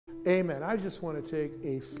Amen. I just want to take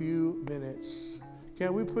a few minutes.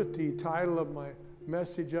 Can we put the title of my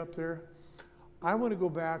message up there? I want to go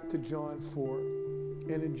back to John 4.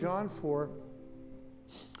 And in John 4,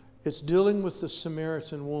 it's dealing with the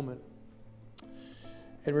Samaritan woman.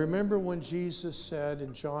 And remember when Jesus said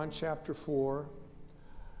in John chapter 4,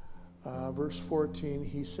 verse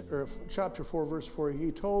 14, chapter 4, verse 4,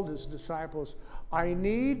 he told his disciples, I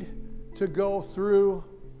need to go through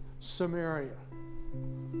Samaria.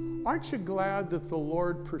 Aren't you glad that the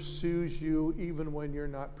Lord pursues you even when you're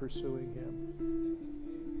not pursuing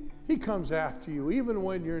him? He comes after you even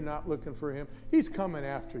when you're not looking for him. He's coming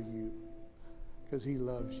after you because he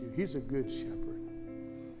loves you. He's a good shepherd.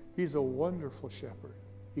 He's a wonderful shepherd.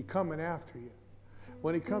 He's coming after you.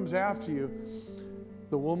 When he comes after you,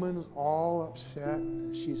 the woman's all upset.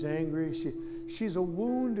 She's angry. She's a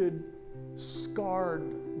wounded, scarred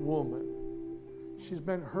woman. She's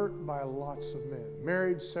been hurt by lots of men,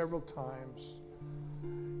 married several times.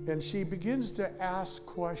 And she begins to ask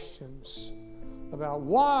questions about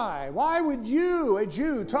why? Why would you, a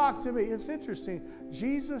Jew, talk to me? It's interesting.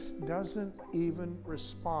 Jesus doesn't even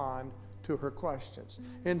respond to her questions.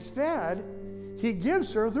 Instead, he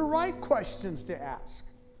gives her the right questions to ask.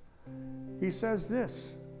 He says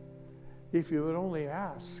this, if you would only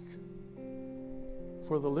ask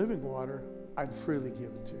for the living water, I'd freely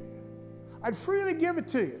give it to you. I'd freely give it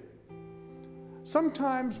to you.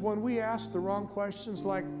 Sometimes when we ask the wrong questions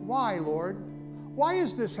like, why, Lord? Why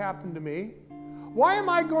has this happened to me? Why am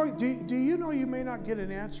I going? Do you know you may not get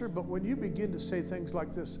an answer, but when you begin to say things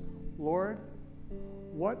like this, Lord,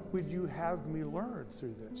 what would you have me learn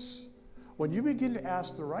through this? When you begin to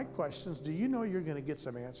ask the right questions, do you know you're going to get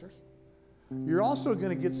some answers? You're also going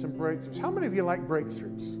to get some breakthroughs. How many of you like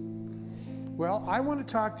breakthroughs? Well, I want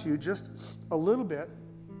to talk to you just a little bit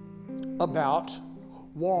about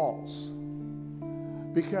walls.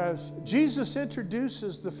 Because Jesus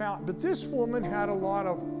introduces the fountain, but this woman had a lot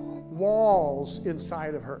of walls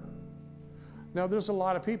inside of her. Now, there's a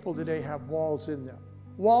lot of people today have walls in them.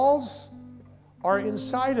 Walls are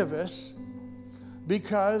inside of us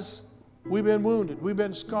because we've been wounded, we've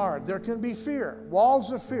been scarred. There can be fear,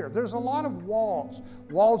 walls of fear. There's a lot of walls,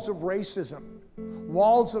 walls of racism,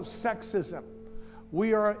 walls of sexism.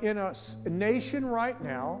 We are in a nation right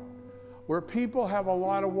now where people have a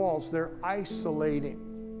lot of walls. They're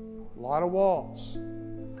isolating, a lot of walls.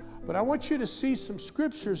 But I want you to see some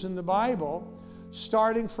scriptures in the Bible,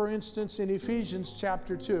 starting, for instance, in Ephesians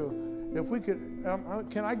chapter 2. If we could,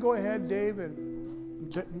 can I go ahead, Dave,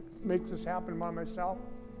 and make this happen by myself?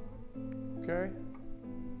 Okay?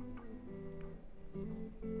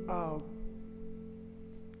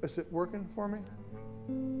 Is it working for me?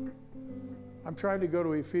 I'm trying to go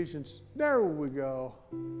to Ephesians. There we go.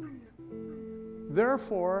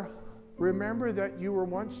 Therefore, remember that you were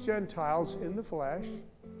once Gentiles in the flesh,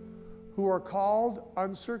 who are called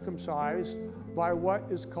uncircumcised by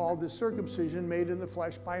what is called the circumcision made in the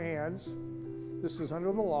flesh by hands. This is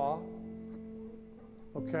under the law.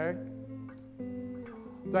 Okay?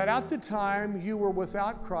 That at the time you were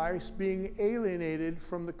without Christ, being alienated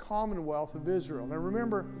from the commonwealth of Israel. Now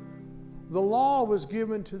remember, the law was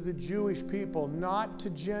given to the Jewish people, not to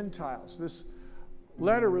Gentiles. This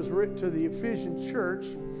letter was written to the Ephesian church.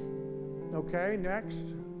 Okay,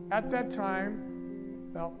 next. At that time,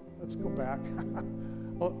 well, let's go back.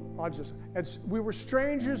 Well, we were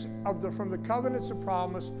strangers from the covenants of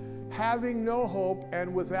promise, having no hope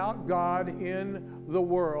and without God in the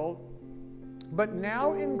world. But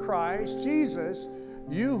now in Christ Jesus,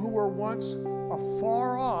 you who were once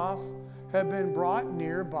afar off have been brought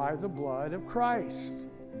near by the blood of Christ.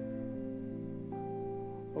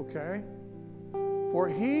 Okay? For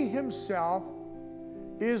he himself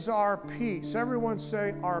is our peace. Everyone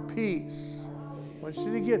say, our peace. I want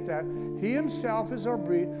you to get that. He himself is our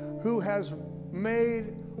peace, who has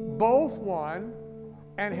made both one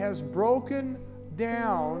and has broken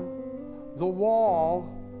down the wall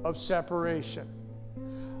of separation.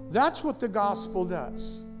 That's what the gospel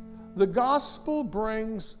does. The gospel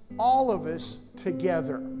brings all of us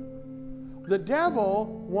together. The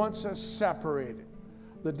devil wants us separated.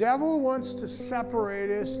 The devil wants to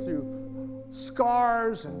separate us through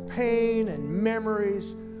scars and pain and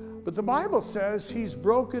memories. But the Bible says he's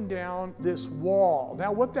broken down this wall.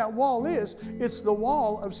 Now, what that wall is, it's the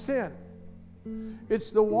wall of sin.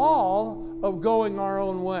 It's the wall of going our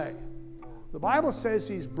own way. The Bible says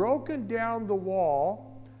he's broken down the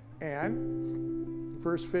wall, and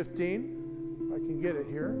verse 15, if I can get it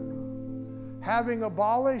here, having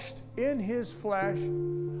abolished in his flesh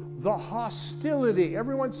the hostility.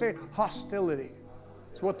 Everyone say hostility.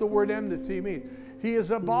 That's what the word enmity means. He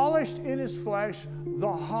has abolished in his flesh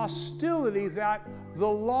the hostility that the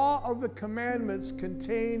law of the commandments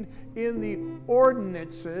contained in the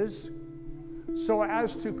ordinances, so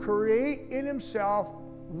as to create in himself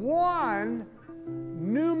one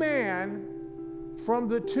new man from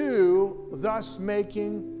the two, thus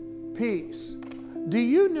making peace. Do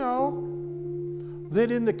you know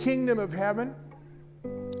that in the kingdom of heaven,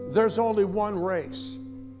 there's only one race?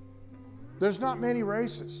 There's not many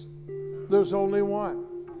races. There's only one.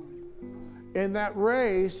 In that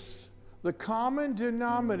race, the common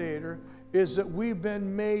denominator is that we've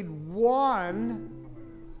been made one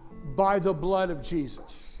by the blood of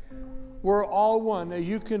Jesus. We're all one. Now,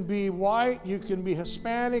 you can be white, you can be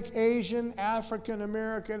Hispanic, Asian, African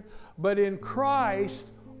American, but in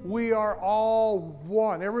Christ, we are all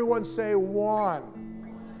one. Everyone say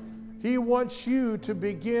one. He wants you to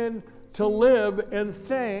begin to live and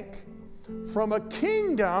think from a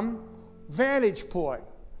kingdom vantage point.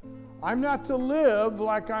 I'm not to live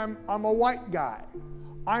like I'm a white guy.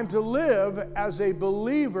 I'm to live as a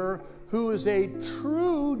believer who is a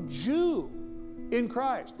true Jew in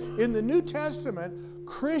Christ. In the New Testament,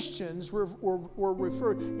 Christians were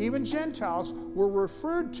referred, even Gentiles were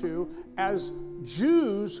referred to as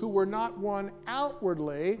Jews who were not one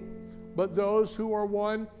outwardly, but those who are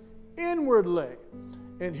one inwardly.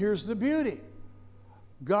 And here's the beauty.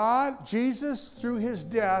 God, Jesus, through his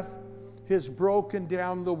death, has broken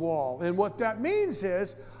down the wall. And what that means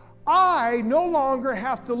is, I no longer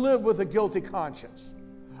have to live with a guilty conscience.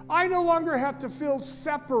 I no longer have to feel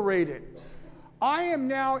separated. I am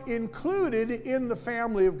now included in the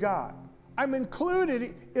family of God. I'm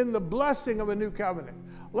included in the blessing of a new covenant.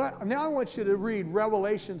 Now I want you to read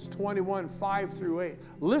Revelations 21, 5 through 8.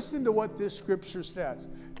 Listen to what this scripture says.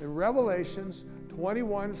 In Revelations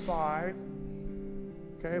 21, 5,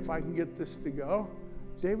 okay, if I can get this to go.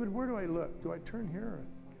 David, where do I look? Do I turn here?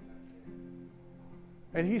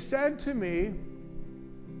 And he said to me,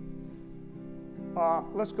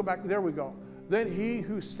 let's go back. There we go. Then he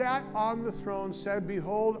who sat on the throne said,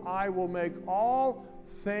 behold, I will make all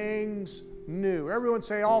things new. Everyone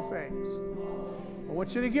say all things. I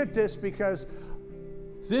want you to get this, because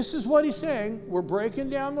this is what he's saying. We're breaking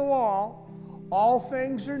down the wall. All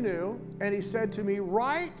things are new. And he said to me,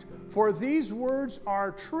 write, for these words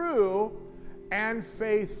are true and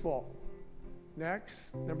faithful.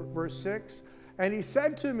 Next, verse 6. And he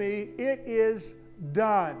said to me, it is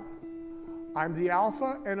done. I'm the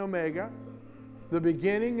Alpha and Omega, the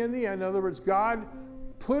beginning and the end. In other words, God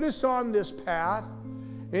put us on this path,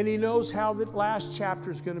 and he knows how the last chapter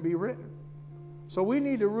is going to be written. So we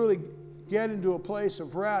need to really get into a place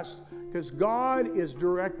of rest, because God is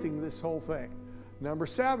directing this whole thing. Number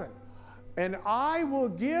 7. And I will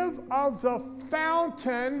give of the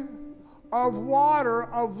fountain of water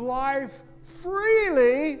of life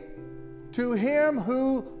freely to him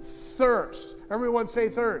who thirsts. Everyone say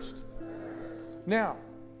thirst. Now,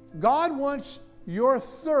 God wants your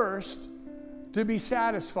thirst to be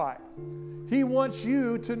satisfied. He wants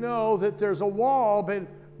you to know that there's a wall been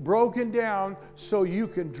broken down so you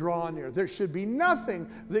can draw near. There should be nothing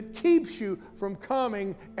that keeps you from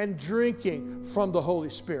coming and drinking from the Holy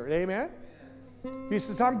Spirit. Amen? He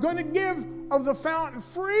says, I'm going to give of the fountain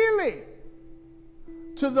freely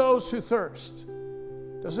to those who thirst.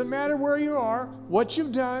 Doesn't matter where you are, what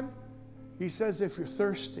you've done. He says, if you're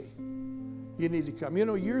thirsty, you need to come. You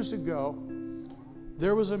know, years ago,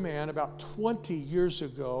 there was a man, about 20 years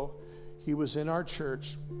ago, he was in our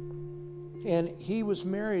church, and he was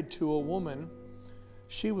married to a woman.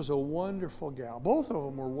 She was a wonderful gal. Both of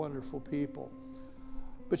them were wonderful people.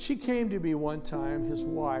 But she came to me one time, his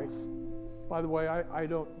wife. By the way, I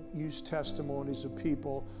don't use testimonies of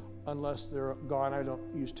people unless they're gone. I don't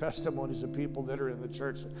use testimonies of people that are in the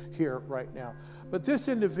church here right now. But this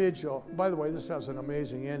individual, by the way, this has an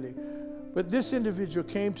amazing ending. But this individual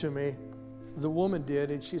came to me, the woman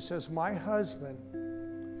did, and she says, my husband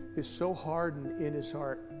is so hardened in his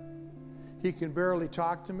heart. He can barely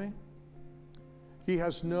talk to me. He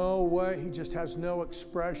has no way, he just has no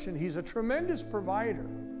expression. He's a tremendous provider.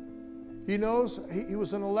 He knows, he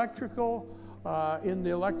was an electrical, in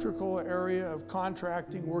the electrical area of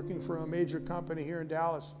contracting, working for a major company here in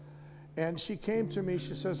Dallas. And she came to me,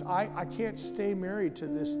 she says, I can't stay married to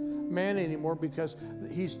this man anymore because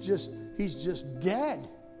he's just dead.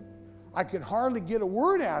 I can hardly get a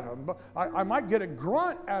word out of him, but I might get a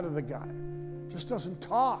grunt out of the guy. Just doesn't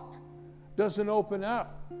talk, doesn't open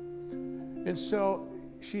up. And so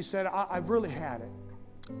she said, I've really had it.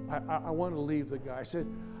 I want to leave the guy. I said,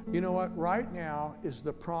 you know what? Right now is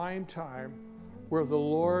the prime time where the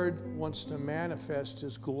Lord wants to manifest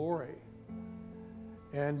his glory.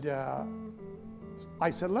 And I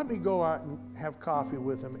said, let me go out and have coffee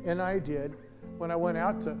with him. And I did. When I went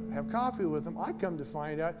out to have coffee with him, I come to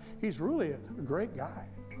find out he's really a great guy.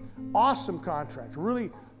 Awesome contractor,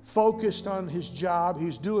 really focused on his job.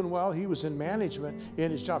 He's doing well. He was in management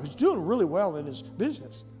in his job. He's doing really well in his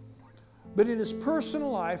business. But in his personal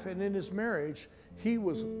life and in his marriage, he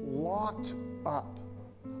was locked up.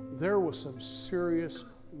 There was some serious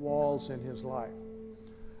walls in his life.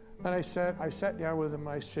 And I sat down with him and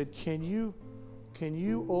I said, can you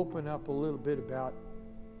open up a little bit about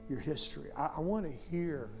your history? I want to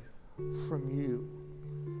hear from you.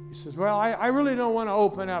 He says, well, I really don't want to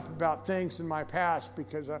open up about things in my past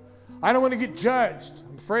because I don't want to get judged.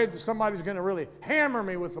 I'm afraid that somebody's going to really hammer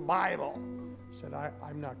me with the Bible. I said,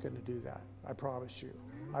 I'm not going to do that. I promise you.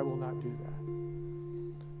 I will not do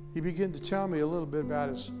that. He began to tell me a little bit about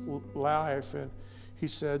his life, and he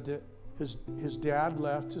said that his dad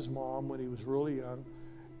left his mom when he was really young,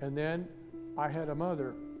 and then I had a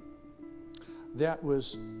mother that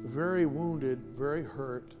was very wounded, very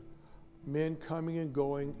hurt, men coming and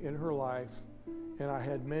going in her life, and I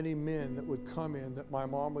had many men that would come in that my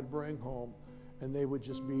mom would bring home, and they would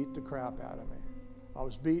just beat the crap out of me. I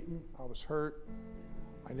was beaten, I was hurt.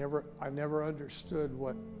 I never understood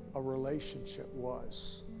what a relationship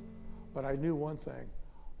was. But I knew one thing.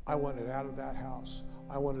 I wanted out of that house.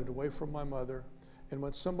 I wanted away from my mother. And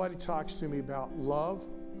when somebody talks to me about love,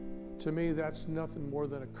 to me that's nothing more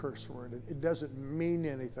than a curse word. It doesn't mean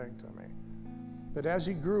anything to me. But as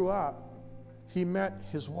he grew up, he met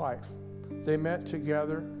his wife. They met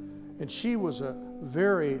together, and she was a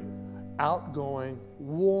very outgoing,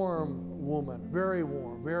 warm woman, very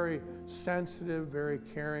warm, very sensitive, very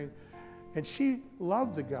caring. And she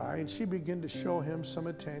loved the guy, and she began to show him some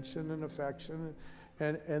attention and affection,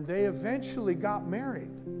 and they eventually got married.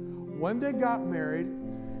 When they got married,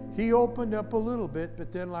 he opened up a little bit,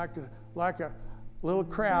 but then like a little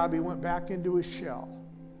crab, he went back into his shell.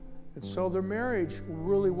 And so their marriage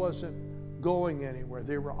really wasn't going anywhere.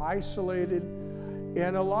 They were isolated,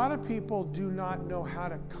 and a lot of people do not know how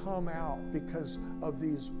to come out because of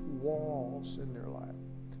these walls in their life.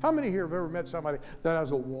 How many here have ever met somebody that has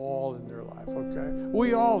a wall in their life, okay?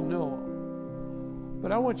 We all know them.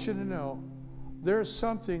 But I want you to know, there's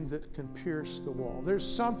something that can pierce the wall. There's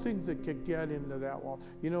something that could get into that wall.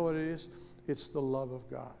 You know what it is? It's the love of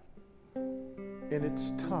God. And it's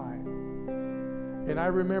time. And I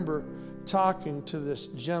remember talking to this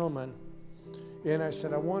gentleman, and I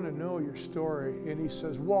said, I want to know your story. And he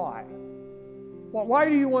says, why? Well, why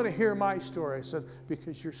do you want to hear my story? I said,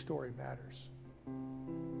 because your story matters.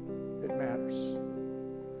 It matters.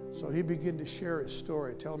 So he began to share his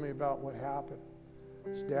story, tell me about what happened.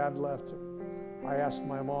 His dad left him. I asked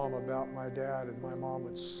my mom about my dad, and my mom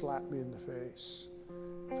would slap me in the face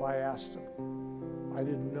if I asked him. I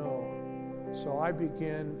didn't know. So I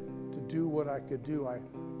began to do what I could do. I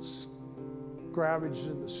scavenged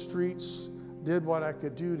in the streets, did what I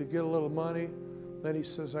could do to get a little money. Then he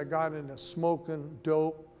says, I got into smoking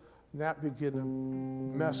dope, and that began to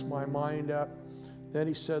mess my mind up. Then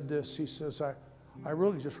he said this, he says, I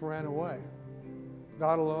really just ran away.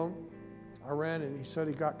 Got alone, I ran, and he said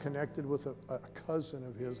he got connected with a cousin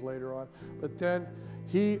of his later on. But then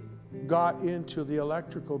he got into the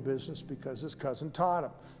electrical business because his cousin taught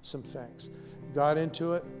him some things. He got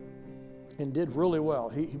into it and did really well.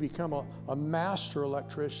 He became a master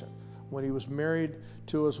electrician. When he was married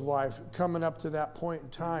to his wife, coming up to that point in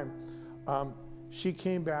time, she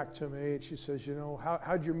came back to me and she says, you know,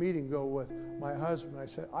 how'd your meeting go with my husband? I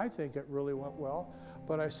said, I think it really went well.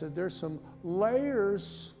 But I said, there's some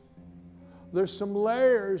layers. There's some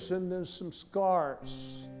layers and there's some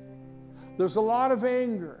scars. There's a lot of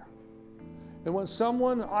anger. And when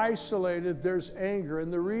someone isolated, there's anger.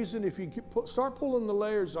 And the reason, if you start pulling the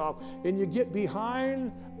layers off and you get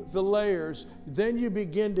behind the layers, then you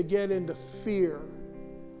begin to get into fear.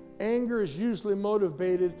 Anger is usually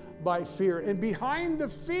motivated by fear. And behind the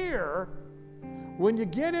fear, when you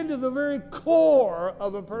get into the very core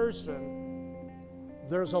of a person,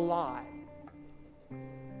 there's a lie.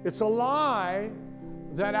 It's a lie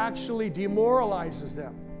that actually demoralizes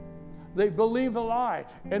them. They believe a lie.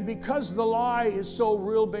 And because the lie is so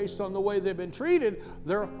real based on the way they've been treated,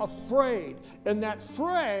 they're afraid. And that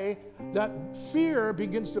fear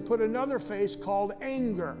begins to put another face called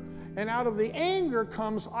anger. And out of the anger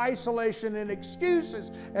comes isolation and excuses.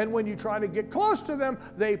 And when you try to get close to them,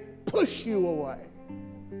 they push you away.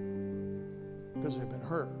 Because they've been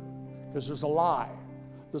hurt. Because there's a lie.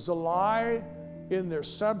 There's a lie in their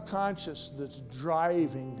subconscious that's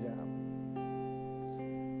driving them.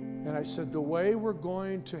 And I said, the way we're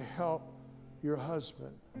going to help your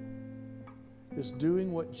husband is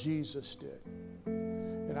doing what Jesus did.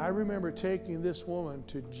 And I remember taking this woman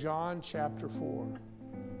to John chapter 4.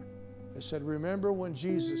 I said, remember when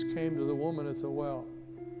Jesus came to the woman at the well?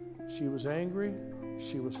 She was angry,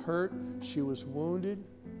 she was hurt, she was wounded,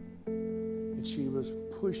 and she was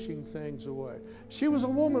pushing things away. She was a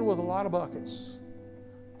woman with a lot of buckets,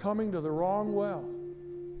 coming to the wrong well.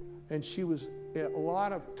 And she was a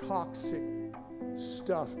lot of toxic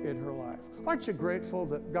stuff in her life. Aren't you grateful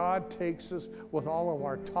that God takes us with all of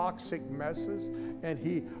our toxic messes and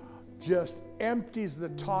He just empties the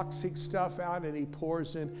toxic stuff out and He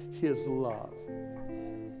pours in His love?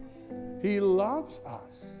 He loves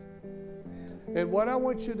us. And what I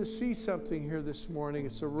want you to see something here this morning,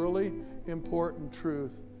 it's a really important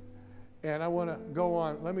truth. And I want to go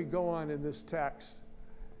on, let me go on in this text.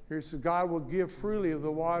 Here it says, God will give freely of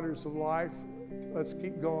the waters of life. Let's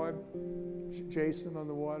keep going. Jason on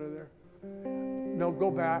the water there. No,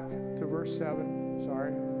 go back to verse 7.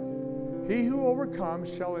 Sorry. He who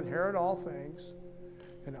overcomes shall inherit all things,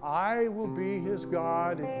 and I will be his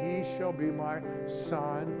God, and he shall be my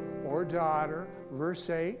son or daughter. Verse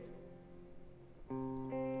 8.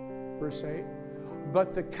 Verse 8.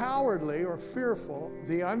 But the cowardly or fearful,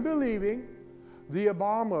 the unbelieving, the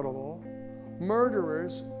abominable,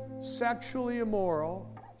 murderers, sexually immoral,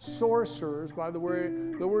 sorcerers. By the way,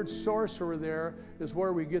 the word sorcerer there is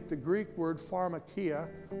where we get the Greek word pharmakia,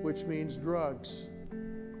 which means drugs.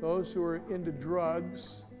 Those who are into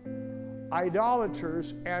drugs,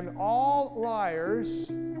 idolaters, and all liars,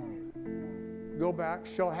 go back,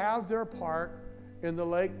 shall have their part in the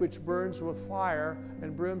lake which burns with fire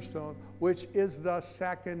and brimstone, which is the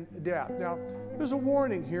second death. Now, there's a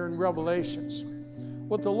warning here in Revelations.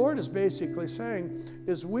 What the Lord is basically saying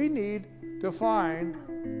is we need to find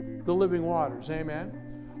the living waters.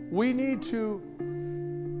 Amen? We need to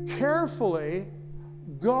carefully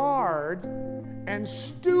guard and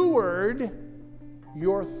steward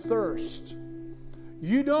your thirst.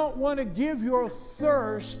 You don't want to give your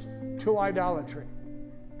thirst to idolatry.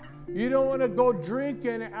 You don't want to go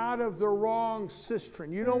drinking out of the wrong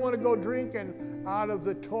cistern. You don't want to go drinking out of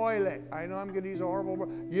the toilet. I know I'm going to use a horrible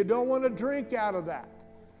word. You don't want to drink out of that.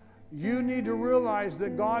 You need to realize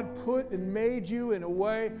that God put and made you in a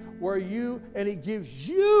way where and He gives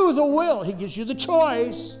you the will, He gives you the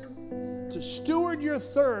choice to steward your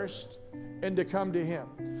thirst and to come to Him.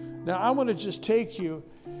 Now, I want to just take you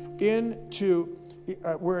into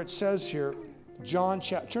where it says here,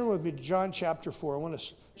 turn with me to John chapter 4. I want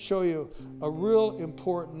to show you a real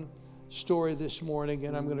important story this morning,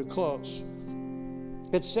 and I'm going to close.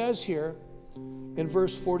 It says here in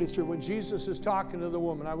verse 43, when Jesus is talking to the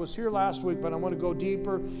woman, I was here last week, but I want to go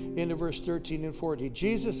deeper into verse 13 and 14.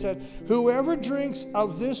 Jesus said, whoever drinks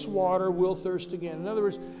of this water will thirst again. In other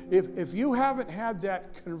words, if you haven't had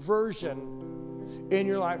that conversion in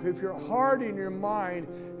your life, if your heart and your mind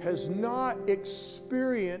has not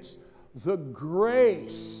experienced the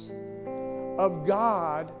grace of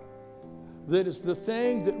God, that is the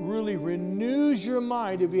thing that really renews your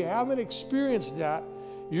mind. If you haven't experienced that,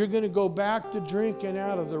 you're going to go back to drinking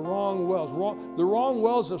out of the wrong wells, the wrong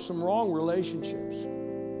wells of some wrong relationships.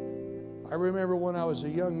 I remember when I was a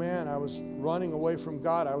young man, I was running away from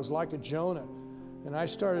God. I was like a Jonah, and I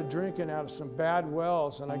started drinking out of some bad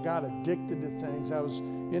wells, and I got addicted to things. I was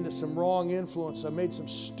into some wrong influence. I made some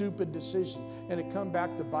stupid decisions, and it come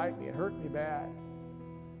back to bite me. It hurt me bad.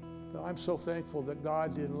 But I'm so thankful that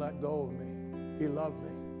God didn't let go of me. He loved me.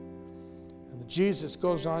 And Jesus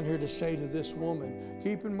goes on here to say to this woman,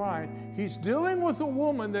 keep in mind, He's dealing with a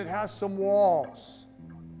woman that has some walls.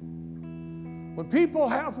 When people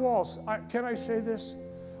have walls, can I say this?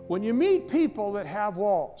 When you meet people that have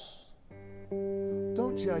walls,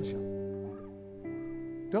 don't judge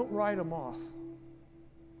them. Don't write them off.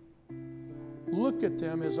 Look at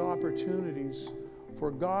them as opportunities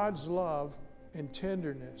for God's love and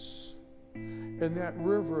tenderness and that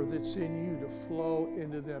river that's in you to flow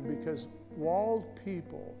into them, because walled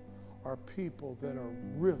people are people that are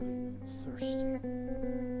really thirsty.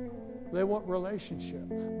 They want relationship.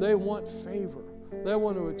 They want favor. They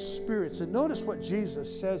want to experience it. Notice what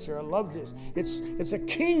Jesus says here. I love this. It's a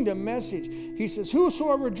kingdom message. He says,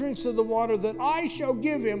 whosoever drinks of the water that I shall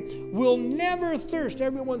give him will never thirst.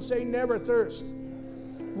 Everyone say never thirst.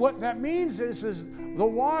 What that means is the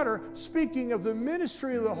water, speaking of the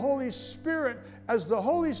ministry of the Holy Spirit, as the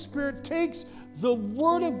Holy Spirit takes the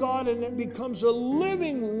Word of God and it becomes a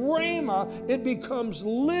living rhema, it becomes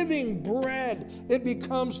living bread, it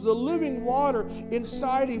becomes the living water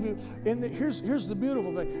inside of you. And here's the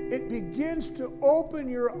beautiful thing. It begins to open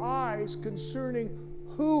your eyes concerning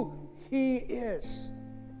who He is.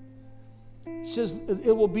 It says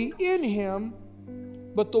it will be in Him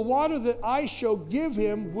but the water that I shall give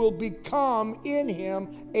him will become in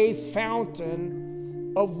him a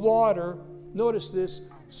fountain of water. Notice this,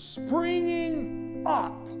 springing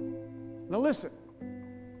up. Now listen,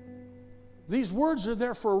 these words are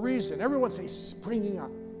there for a reason. Everyone say springing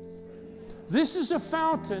up. This is a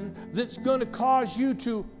fountain that's going to cause you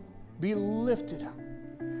to be lifted up.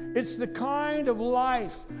 It's the kind of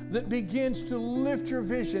life that begins to lift your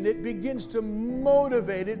vision. It begins to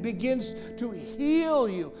motivate. It begins to heal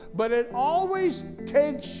you. But it always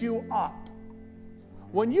takes you up.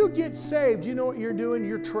 When you get saved, you know what you're doing?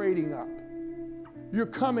 You're trading up. You're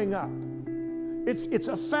coming up. It's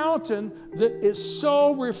a fountain that is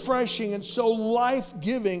so refreshing and so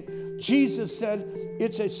life-giving. Jesus said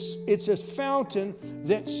it's a fountain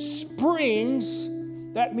that springs.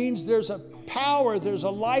 That means there's a power, there's a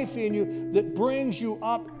life in you that brings you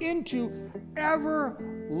up into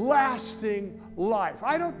everlasting life.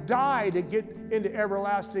 I don't die to get into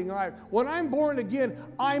everlasting life. When I'm born again,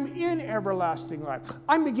 I'm in everlasting life.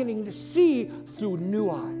 I'm beginning to see through new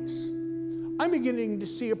eyes. I'm beginning to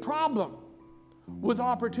see a problem with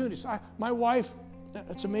opportunities. My wife,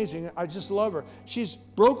 it's amazing. I just love her. She's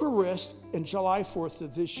broke her wrist on July 4th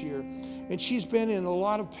of this year, and she's been in a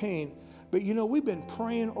lot of pain. But you know, we've been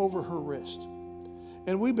praying over her wrist,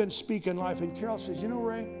 and we've been speaking life. And Carol says, you know,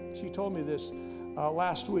 Ray, she told me this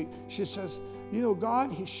last week. She says, you know,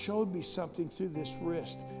 God, he showed me something through this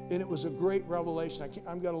wrist, and it was a great revelation.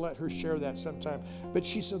 I'm going to let her share that sometime. But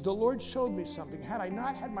she said, the Lord showed me something. Had I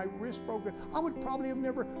not had my wrist broken, I would probably have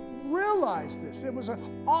never realized this. It was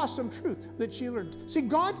an awesome truth that she learned. See,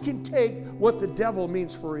 God can take what the devil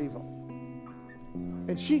means for evil.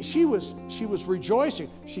 And she was rejoicing.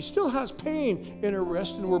 She still has pain in her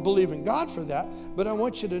wrist, and we're believing God for that. But I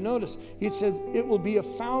want you to notice, he said it will be a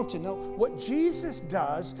fountain. Now, what Jesus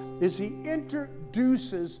does is he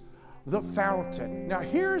introduces the fountain. Now,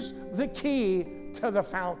 here's the key to the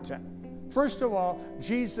fountain. First of all,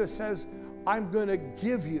 Jesus says, I'm going to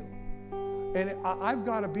give you. And I've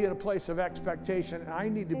got to be in a place of expectation, and I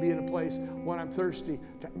need to be in a place when I'm thirsty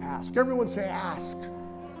to ask. Everyone say ask.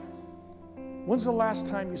 When's the last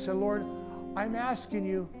time you said, Lord, I'm asking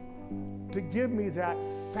you to give me that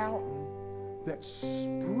fountain that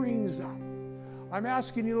springs up. I'm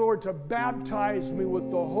asking you, Lord, to baptize me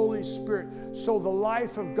with the Holy Spirit so the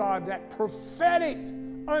life of God, that prophetic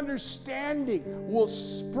understanding will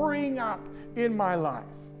spring up in my life.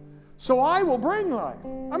 So I will bring life.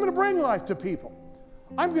 I'm going to bring life to people.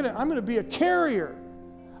 I'm going to be a carrier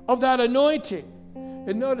of that anointing.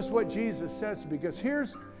 And notice what Jesus says, because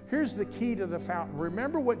here's the key to the fountain.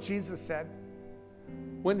 Remember what Jesus said?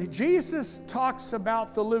 When Jesus talks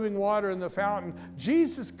about the living water in the fountain,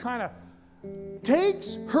 Jesus kind of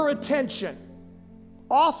takes her attention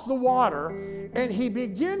off the water, and he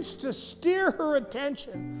begins to steer her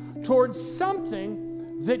attention towards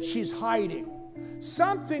something that she's hiding,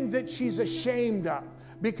 something that she's ashamed of.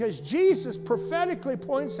 Because Jesus prophetically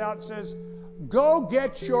points out, says, go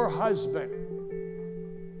get your husband.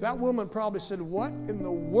 That woman probably said, what in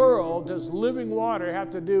the world does living water have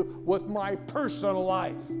to do with my personal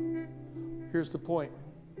life? Here's the point.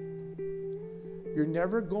 You're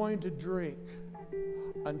never going to drink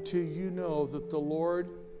until you know that the Lord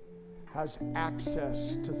has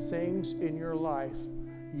access to things in your life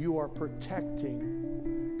you are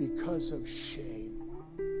protecting because of shame.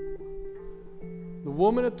 The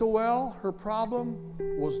woman at the well, her problem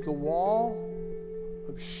was the wall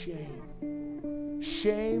of shame.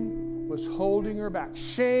 Shame was holding her back.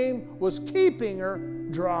 Shame was keeping her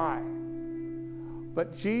dry.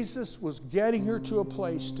 But Jesus was getting her to a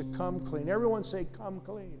place to come clean. Everyone say, come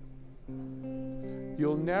clean.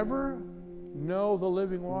 You'll never know the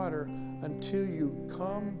living water until you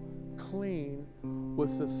come clean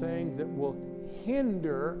with the thing that will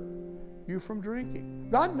hinder you from drinking.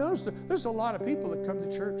 God knows that there's a lot of people that come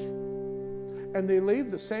to church and they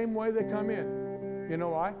leave the same way they come in. You know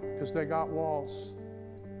why? Because they got walls.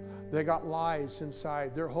 They got lies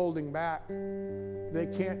inside. They're holding back. They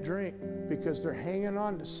can't drink because they're hanging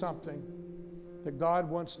on to something that God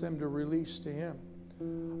wants them to release to Him.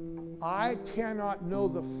 I cannot know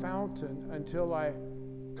the fountain until I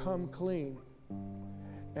come clean.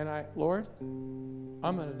 And Lord,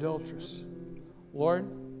 I'm an adulteress. Lord,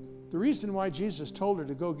 the reason why Jesus told her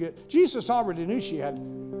to go Jesus already knew she had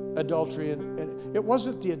adultery, and it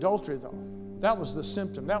wasn't the adultery though. That was the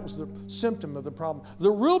symptom. That was the symptom of the problem.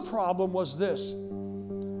 The real problem was this,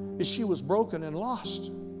 is she was broken and lost.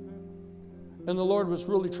 And the Lord was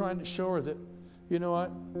really trying to show her that, you know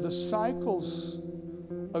what, the cycles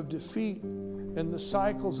of defeat and the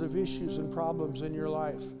cycles of issues and problems in your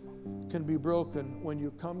life can be broken when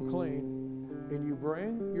you come clean and you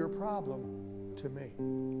bring your problem to me.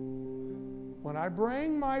 When I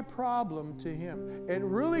bring my problem to Him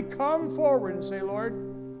and really come forward and say, Lord,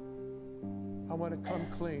 I want to come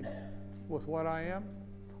clean with what I am.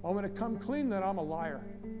 I want to come clean that I'm a liar.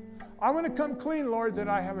 I want to come clean, Lord, that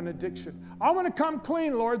I have an addiction. I want to come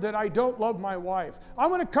clean, Lord, that I don't love my wife. I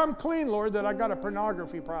want to come clean, Lord, that I got a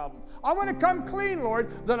pornography problem. I want to come clean, Lord,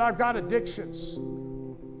 that I've got addictions.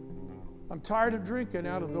 I'm tired of drinking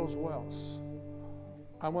out of those wells.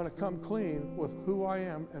 I want to come clean with who I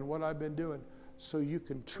am and what I've been doing so you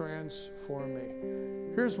can transform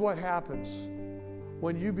me. Here's what happens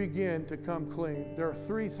when you begin to come clean. There are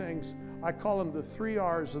three things. I call them the 3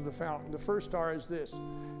 R's of the fountain. The first R is this,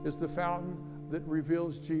 is the fountain that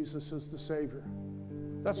reveals Jesus as the Savior.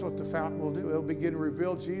 That's what the fountain will do. It'll begin to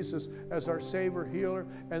reveal Jesus as our Savior, healer,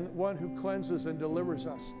 and one who cleanses and delivers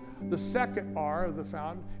us. The second R of the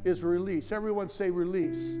fountain is release. Everyone say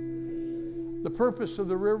release. The purpose of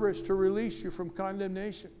the river is to release you from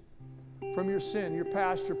condemnation, from your sin, your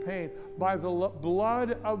past, your pain, by the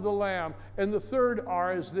blood of the Lamb. And the third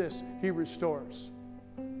R is this, He restores.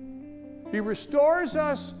 He restores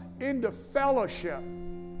us into fellowship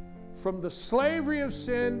from the slavery of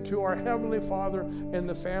sin to our Heavenly Father and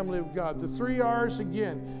the family of God. The 3 R's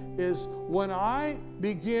again is when I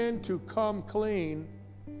begin to come clean,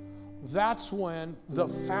 that's when the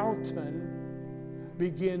fountain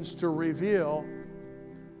begins to reveal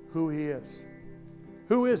who He is.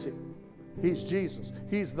 Who is He? He's Jesus.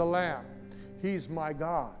 He's the Lamb. He's my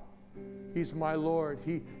God. He's my Lord.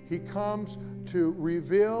 He comes to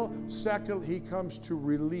reveal. Second, He comes to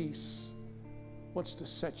release. Wants to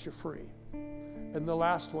set you free. And the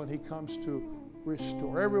last one, He comes to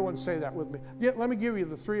restore. Everyone say that with me. Yeah, let me give you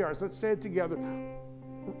the 3 R's. Let's say it together.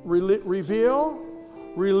 Reveal,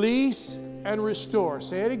 release, and restore.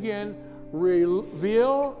 Say it again.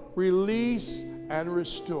 Reveal, release, and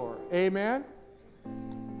restore. Amen?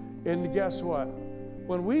 And guess what?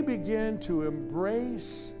 When we begin to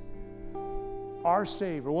embrace our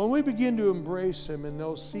Savior, when we begin to embrace Him in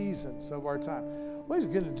those seasons of our time, what He's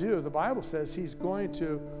going to do, the Bible says He's going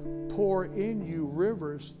to pour in you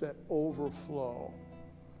rivers that overflow.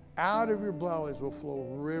 Out of your bellies will flow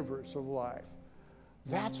rivers of life.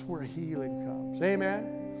 That's where healing comes.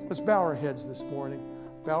 Amen? Let's bow our heads this morning.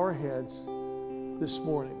 Bow our heads this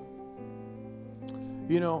morning.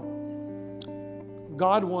 You know,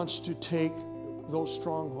 God wants to take those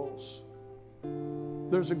strongholds.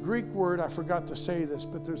 There's a Greek word, I forgot to say this,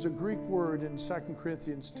 but there's a Greek word in 2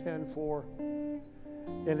 Corinthians 10:4,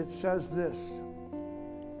 and it says this,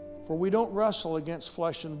 for we don't wrestle against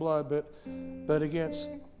flesh and blood, but against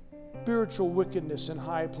spiritual wickedness in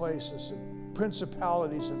high places, and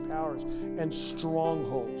principalities and powers, and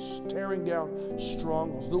strongholds, tearing down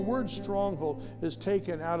strongholds. The word stronghold is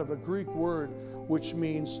taken out of a Greek word which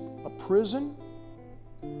means a prison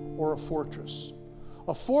or a fortress.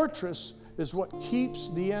 A fortress is what keeps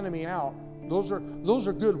the enemy out. Those are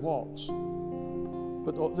good walls.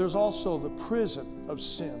 But there's also the prison of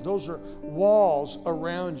sin. Those are walls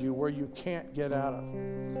around you where you can't get out of.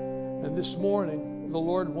 And this morning, the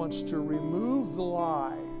Lord wants to remove the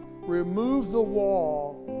lie, remove the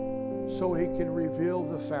wall, so He can reveal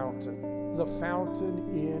the fountain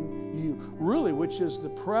in you, really, which is the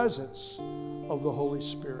presence of the Holy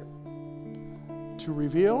Spirit. To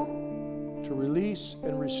reveal, to release,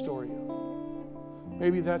 and restore you.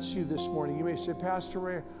 Maybe that's you this morning. You may say, Pastor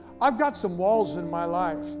Ray, I've got some walls in my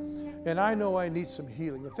life, and I know I need some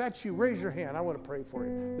healing. If that's you, raise your hand. I want to pray for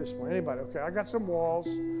you this morning. Anybody? Okay, I got some walls.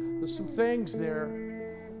 There's some things there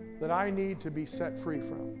that I need to be set free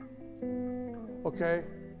from. Okay,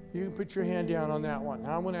 you can put your hand down on that one.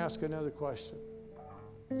 Now I'm going to ask another question.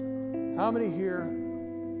 How many here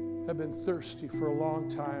have been thirsty for a long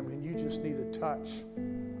time and you just need a touch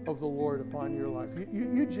of the Lord upon your life?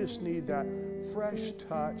 You just need that fresh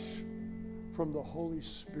touch from the Holy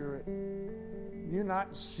Spirit. You're not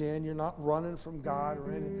in sin. You're not running from God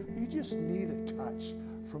or anything. You just need a touch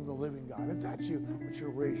from the living God. If that's you, would you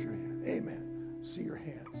raise your hand? Amen. See your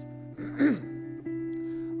hands.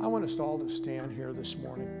 I want us all to stand here this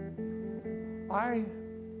morning. I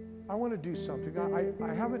want to do something.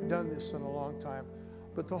 I haven't done this in a long time,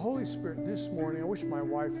 but the Holy Spirit this morning, I wish my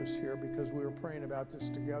wife was here because we were praying about this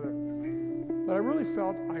together, but I really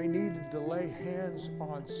felt I needed to lay hands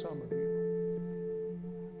on some of you.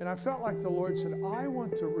 And I felt like the Lord said, I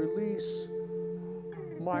want to release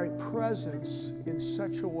my presence in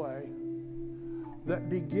such a way that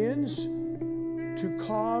begins to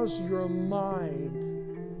cause your mind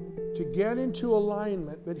to get into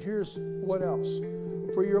alignment. But here's what else.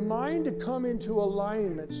 For your mind to come into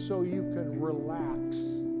alignment so you can relax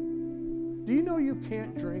Do you know you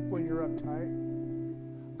can't drink when you're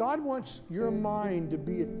uptight? God wants your mind to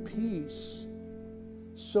be at peace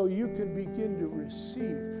so you can begin to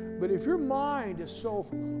receive. But if your mind is so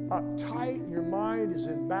uptight, and your mind is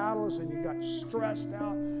in battles, and you got stressed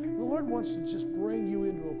out, the Lord wants to just bring you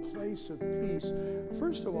into a place of peace.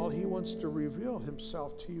 First of all, He wants to reveal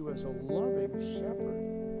Himself to you as a loving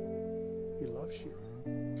shepherd. He loves you,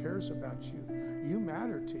 cares about you. You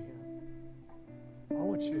matter to Him. I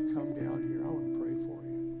want you to come down here. I want to pray for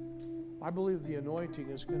you. I believe the anointing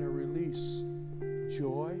is going to release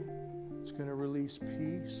joy. It's going to release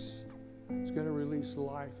peace. It's going to release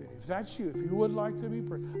life. And if that's you, if you would like to be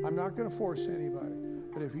prayed, I'm not going to force anybody,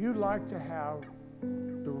 but if you'd like to have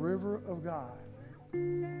the river of God,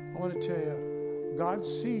 I want to tell you, God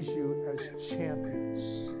sees you as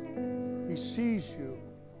champions. He sees you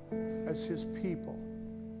as His people.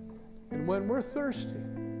 And when we're thirsty,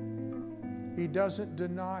 He doesn't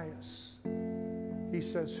deny us. He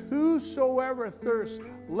says, whosoever thirsts,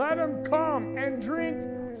 let him come and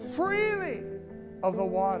drink freely of the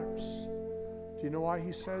waters. Do you know why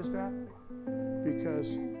He says that?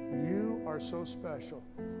 Because you are so special.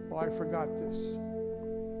 Oh, I forgot this.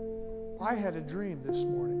 I had a dream this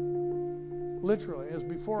morning. Literally, as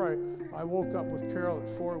before I woke up with Carol at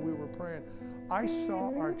 4, we were praying. I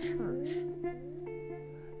saw our church.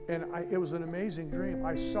 And it was an amazing dream.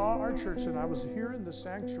 I saw our church, and I was here in the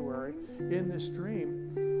sanctuary in this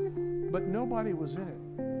dream, but nobody was in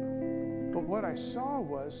it. But what I saw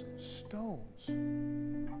was stones.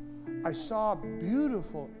 I saw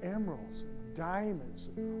beautiful emeralds, diamonds,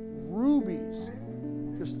 rubies,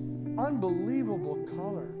 just unbelievable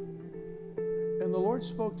color. And the Lord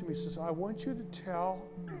spoke to me, says, I want you to tell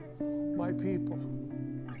my people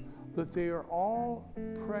that they are all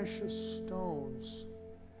precious stones,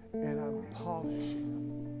 and I'm polishing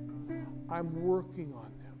them. I'm working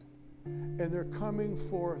on them. And they're coming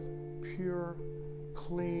forth pure,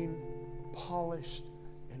 clean, polished,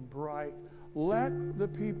 and bright. Let the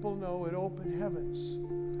people know at Open Heavens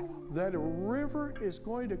that a river is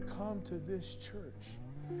going to come to this church.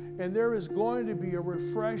 And there is going to be a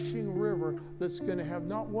refreshing river that's going to have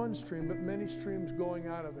not one stream, but many streams going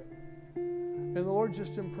out of it. And the Lord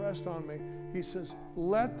just impressed on me. He says,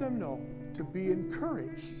 let them know to be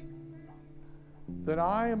encouraged that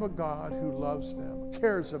I am a God who loves them,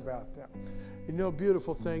 cares about them. You know, a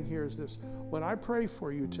beautiful thing here is this. When I pray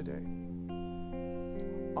for you today,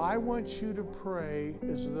 I want you to pray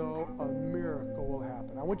as though a miracle will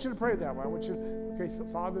happen. I want you to pray that way. I want you to,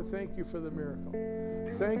 okay, Father, thank you for the miracle.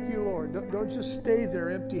 Thank you, Lord. Don't just stay there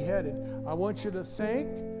empty-headed. I want you to thank.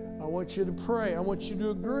 I want you to pray. I want you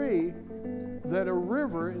to agree that a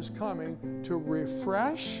river is coming to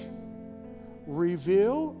refresh,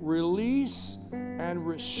 reveal, release, and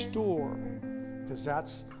restore. Because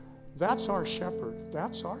that's our shepherd.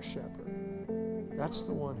 That's our shepherd. That's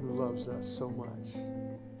the one who loves us so much.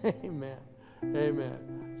 Amen.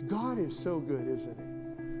 Amen. God is so good, isn't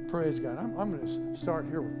He? Praise God. I'm going to start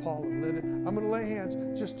here with Paul and Linda. I'm going to lay hands.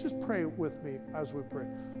 Just pray with me as we pray.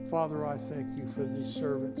 Father, I thank you for these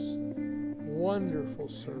servants, wonderful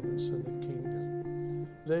servants in the kingdom.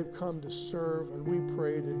 They've come to serve, and we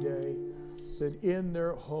pray today that in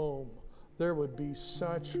their home there would be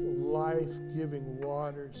such life-giving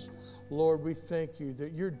waters. Lord, we thank you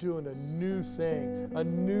that you're doing a new thing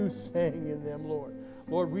in them, Lord.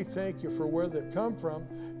 Lord, we thank you for where they've come from,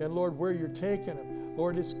 and Lord, where you're taking them.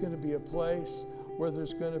 Lord, it's going to be a place where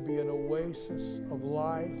there's going to be an oasis of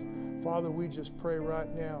life. Father, we just pray right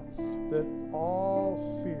now that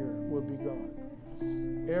all fear will be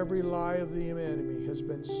gone. Every lie of the enemy has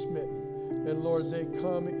been smitten. And Lord, they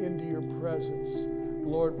come into your presence,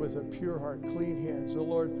 Lord, with a pure heart, clean hands. So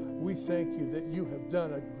Lord, we thank you that you have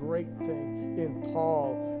done a great thing in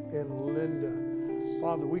Paul and Linda.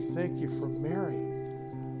 Father, we thank you for Mary.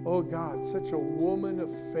 Oh God, such a woman of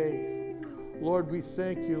faith. Lord, we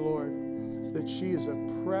thank you, Lord, that she is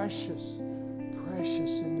a precious,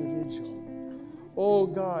 precious individual. Oh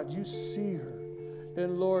God, you see her.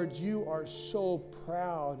 And Lord, you are so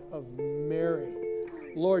proud of Mary.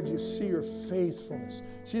 Lord, you see her faithfulness.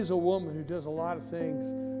 She's a woman who does a lot of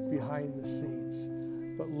things behind the scenes.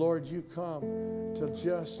 But Lord, you come to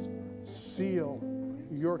just seal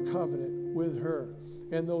your covenant with her.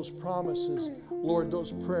 And those promises, Lord,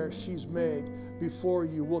 those prayers she's made before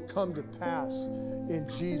you will come to pass in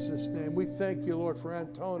Jesus' name. We thank you, Lord, for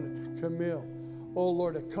Antone and Camille. Oh,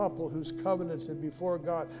 Lord, a couple who's covenanted before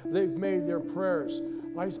God. They've made their prayers.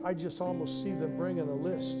 I just almost see them bringing a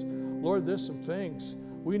list. Lord, there's some things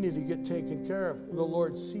we need to get taken care of. The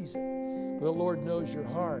Lord sees it. The Lord knows your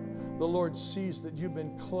heart. The Lord sees that you've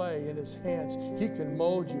been clay in His hands. He can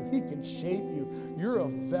mold you. He can shape you. You're a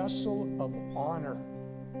vessel of honor.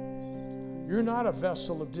 You're not a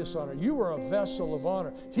vessel of dishonor. You are a vessel of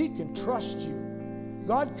honor. He can trust you.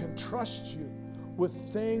 God can trust you with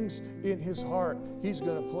things in His heart. He's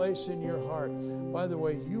going to place in your heart. By the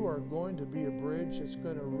way, you are going to be a bridge that's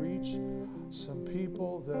going to reach some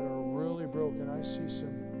people that are really broken. I see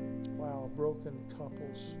some, broken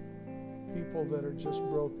couples. People that are just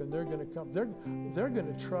broken. They're going to come. They're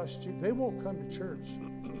going to trust you. They won't come to church,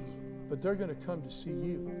 but they're going to come to see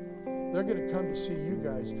you. They're going to come to see you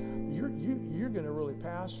guys. You're going to really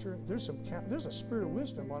pastor. There's a spirit of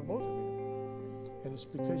wisdom on both of you. And it's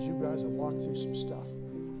because you guys have walked through some stuff.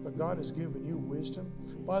 But God has given you wisdom.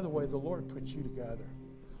 By the way, the Lord put you together.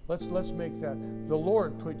 Let's make that. The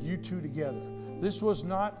Lord put you two together. This was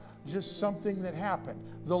not just something that happened.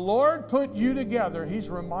 The Lord put you together. He's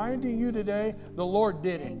reminding you today, the Lord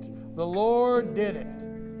did it. The Lord did it.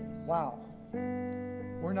 Wow.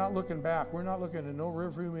 We're not looking back. We're not looking at no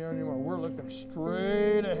rearview mirror anymore. We're looking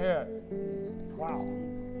straight ahead. Wow.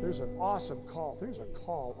 There's an awesome call. There's a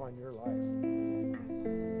call on your life.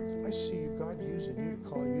 I see you, God using you to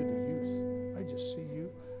call you to youth. I just see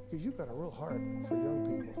you, because you've got a real heart for young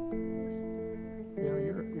people. You know,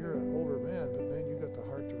 you're an older man, but man, you got the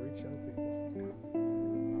heart to reach young people.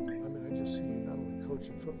 I mean, I just see you not only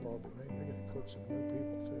coaching football, but man, you're going to coach some young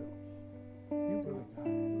people too. You really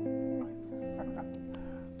got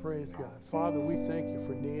it. Praise God. Father, we thank you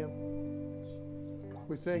for Neam.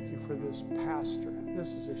 We thank you for this pastor.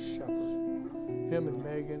 This is a shepherd. Him and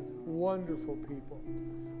Megan, wonderful people.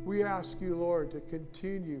 We ask you, Lord, to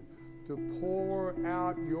continue to pour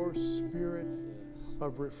out your spirit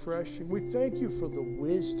of refreshing. We thank you for the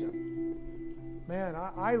wisdom. Man,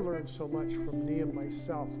 I learned so much from Neam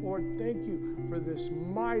myself. Lord, thank you for this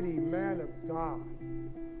mighty man of God.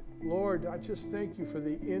 Lord, I just thank you for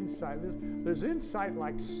the insight. There's insight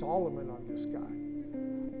like Solomon on this guy.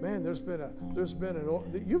 Man,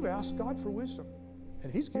 you've asked God for wisdom,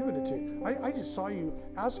 and He's given it to you. I just saw you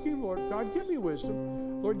asking, Lord, God, give me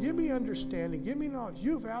wisdom. Lord, give me understanding. Give me knowledge.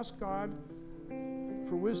 You've asked God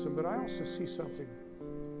for wisdom, but I also see something.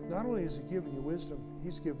 Not only has He given you wisdom,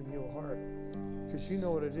 He's given you a heart, because you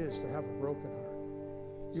know what it is to have a broken heart.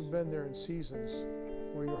 You've been there in seasons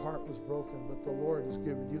where your heart was broken, but the Lord has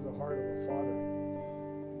given you the heart of a father.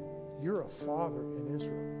 You're a father in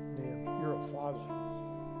Israel, Neam. You're a father.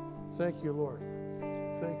 Thank you, Lord.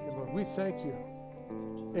 Thank you, Lord. We thank you.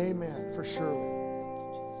 Amen, for Shirley.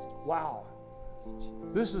 Wow.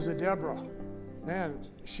 This is a Deborah. Man,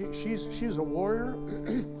 she's a warrior.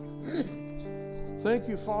 Thank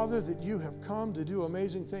you, Father, that you have come to do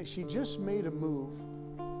amazing things. She just made a move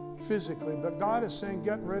physically, but God is saying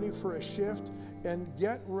get ready for a shift and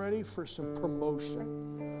get ready for some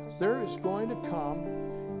promotion. There is going to come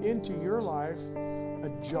into your life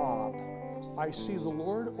a job. I see the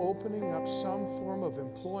Lord opening up some form of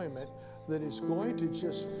employment that is going to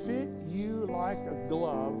just fit you like a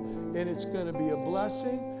glove, and it's going to be a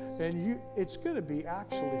blessing, and it's going to be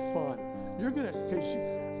actually fun. You're going to, because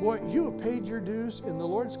you have paid your dues, and the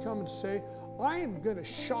Lord's coming to say, I am going to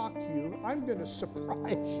shock you. I'm going to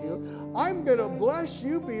surprise you. I'm going to bless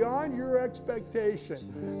you beyond your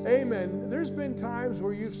expectation. Amen. There's been times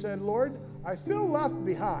where you've said, Lord, I feel left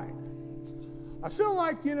behind. I feel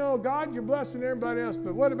like, God, you're blessing everybody else,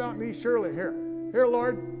 but what about me, Shirley? Here,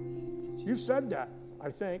 Lord. You've said that, I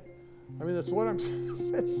think. I mean, that's what I'm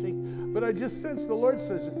sensing. But I just sense the Lord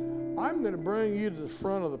says, I'm going to bring you to the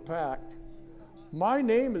front of the pack. My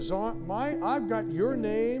name is I've got your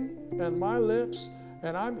name and my lips,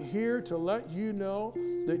 and I'm here to let you know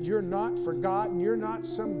that you're not forgotten. You're not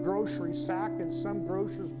some grocery sack in some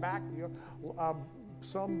grocer's back,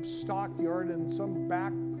 some stockyard in some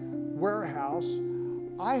back warehouse.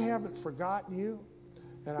 I haven't forgotten you,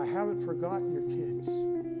 and I haven't forgotten your kids.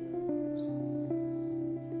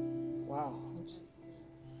 Wow.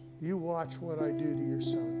 You watch what I do to your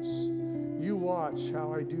sons. You watch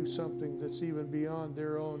how I do something that's even beyond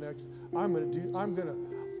their own. I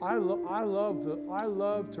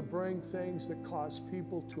love to bring things that cause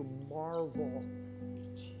people to marvel.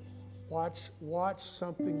 Watch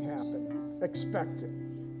something happen. Expect it.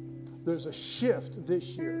 There's a shift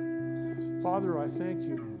this year. Father, I thank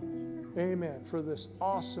you. Amen. For this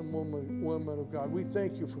awesome woman of God. We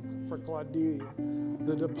thank you for Claudia,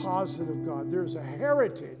 the deposit of God. There's a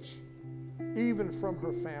heritage, even from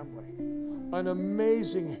her family. An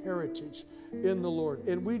amazing heritage in the Lord.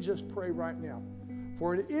 And we just pray right now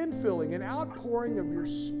for an infilling, an outpouring of your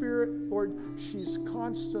Spirit. Lord, she's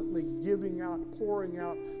constantly giving out, pouring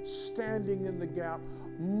out, standing in the gap.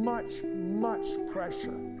 Much, much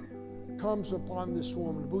pressure. comes upon this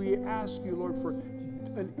woman. We ask you, Lord, for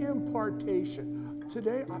an impartation.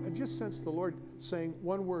 Today, I just sense the Lord saying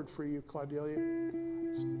one word for you, Claudelia.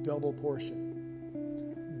 It's double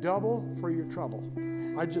portion. Double for your trouble.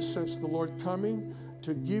 I just sense the Lord coming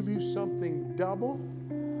to give you something double.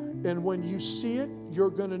 And when you see it,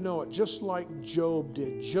 you're going to know it, just like Job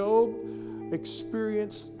did. Job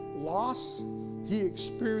experienced loss. He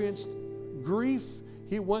experienced grief.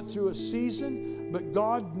 He went through a season, but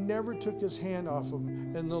God never took his hand off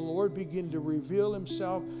him. And the Lord began to reveal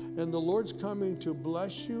himself. And the Lord's coming to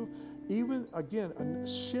bless you. Even, again,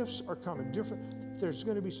 shifts are coming. There's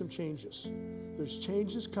going to be some changes. There's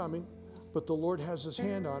changes coming. But the Lord has his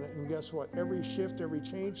hand on it, and guess what? Every shift, every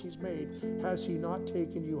change he's made, has he not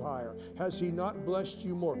taken you higher? Has he not blessed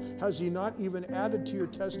you more? Has he not even added to your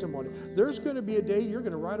testimony? There's going to be a day you're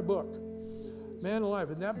going to write a book. Man alive.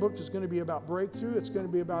 And that book is going to be about breakthrough. It's going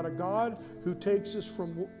to be about a God who takes us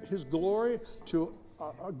from his glory to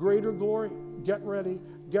a greater glory. Get ready,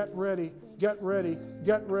 get ready, get ready,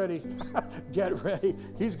 get ready, get ready.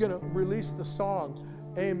 He's going to release the song.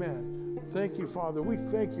 Amen. Thank you, Father. We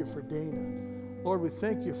thank you for Dana. Lord, we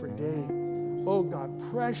thank you for Dave. Oh, God,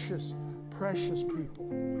 precious, precious people.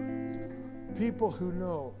 People who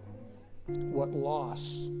know what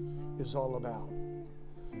loss is all about.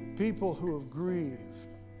 People who have grieved,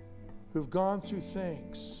 who've gone through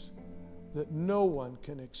things that no one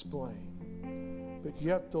can explain. But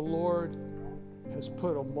yet the Lord has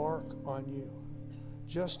put a mark on you.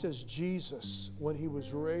 Just as Jesus, when he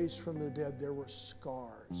was raised from the dead, there were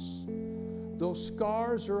scars. Those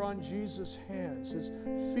scars are on Jesus' hands, his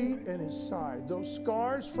feet and his side. Those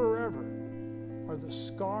scars forever are the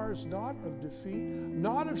scars not of defeat,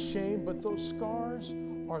 not of shame, but those scars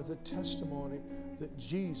are the testimony that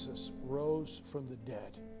Jesus rose from the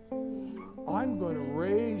dead. I'm going to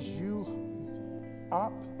raise you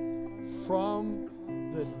up from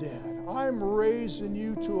the dead. I'm raising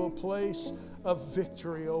you to a place of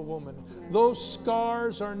victory, O woman. Those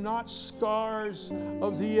scars are not scars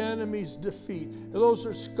of the enemy's defeat. Those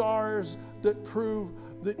are scars that prove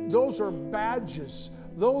that those are badges.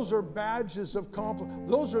 Those are badges of compliment.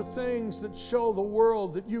 Those are things that show the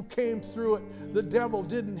world that you came through it. The devil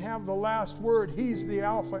didn't have the last word. He's the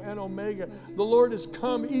Alpha and Omega. The Lord has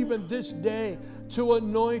come even this day to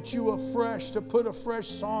anoint you afresh, to put a fresh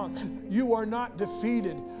song. You are not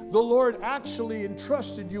defeated. The Lord actually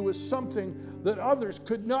entrusted you with something that others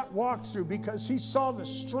could not walk through because he saw the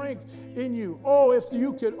strength in you. Oh, if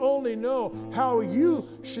you could only know how you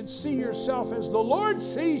should see yourself as the Lord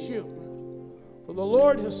sees you. For the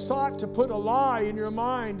Lord has sought to put a lie in your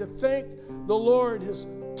mind to think the Lord has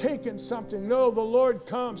taken something. No, the Lord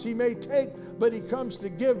comes. He may take, but he comes to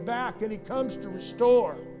give back and he comes to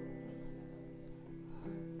restore.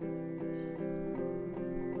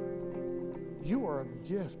 You are a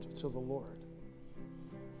gift to the Lord.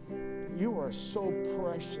 You are so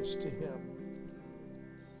precious to him.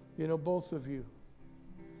 You know, both of you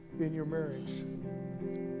in your marriage,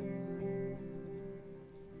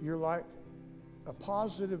 you're like a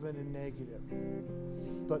positive and a negative.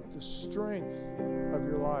 But the strength of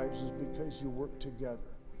your lives is because you work together.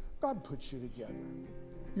 God puts you together.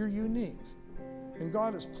 You're unique. And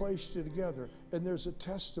God has placed you together. And there's a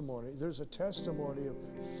testimony. There's a testimony of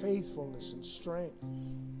faithfulness and strength.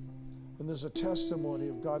 And there's a testimony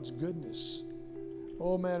of God's goodness.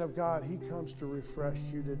 Oh, man of God, he comes to refresh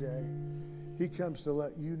you today. He comes to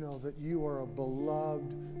let you know that you are a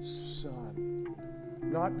beloved son.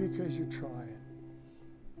 Not because you're trying,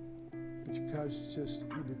 but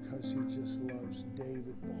because he just loves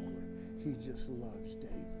David Baldwin. He just loves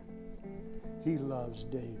David. He loves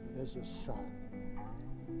David as a son.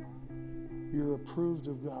 You're approved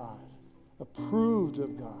of God. Approved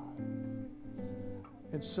of God.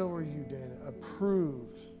 And so are you, Dana.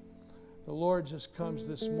 Approved. The Lord just comes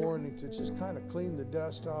this morning to just kind of clean the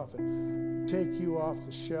dust off and take you off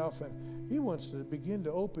the shelf. And he wants to begin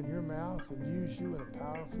to open your mouth and use you in a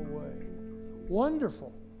powerful way.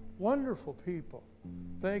 Wonderful, wonderful people.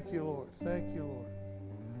 Thank you, Lord. Thank you, Lord.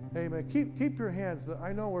 Amen. Keep your hands.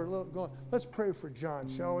 I know we're a little going. Let's pray for John,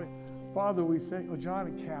 shall we? Father, we thank you. John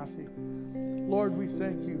and Kathy. Lord, we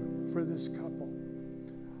thank you for this couple.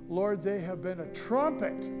 Lord, they have been a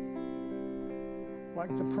trumpet,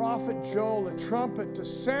 like the prophet Joel, a trumpet to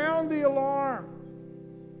sound the alarm.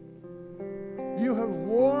 You have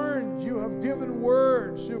warned, you have given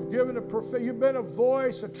words, you've given you've been a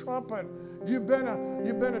voice, a trumpet. You've been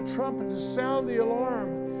a trumpet to sound the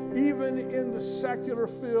alarm, even in the secular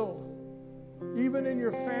field, even in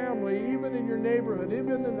your family, even in your neighborhood,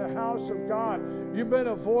 even in the house of God. You've been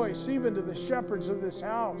a voice, even to the shepherds of this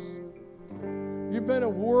house. You've been a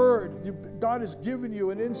word. God has given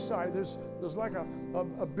you an insight. There's like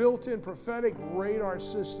a built-in prophetic radar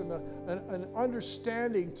system, an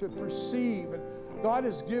understanding to perceive. And God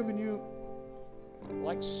has given you,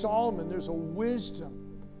 like Solomon, there's a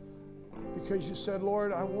wisdom because you said,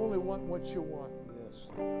 Lord, I only want what you want. Yes.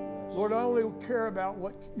 Lord, I only care about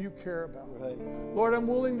what you care about. Right. Lord, I'm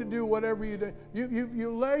willing to do whatever you do.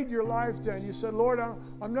 You laid your life down. You said, Lord,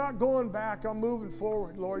 I'm not going back. I'm moving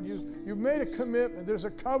forward, Lord. You've made a commitment. There's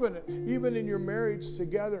a covenant, even in your marriage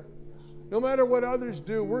together. No matter what others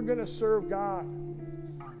do, we're going to serve God.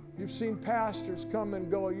 You've seen pastors come and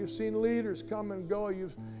go. You've seen leaders come and go.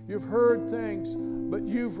 You've heard things, but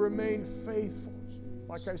you've remained faithful.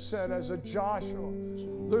 Like I said, as a Joshua,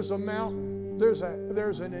 there's a mountain. There's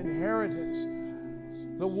an inheritance.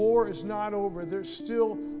 The war is not over. There's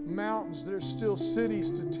still mountains. There's still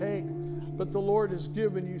cities to take. But the Lord has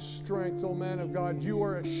given you strength, oh man of God. You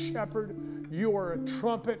are a shepherd. You are a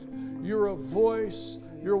trumpet. You're a voice.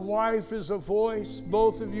 Your wife is a voice.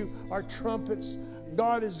 Both of you are trumpets.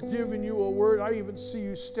 God has given you a word. I even see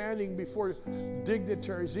you standing before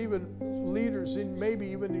dignitaries, even leaders, maybe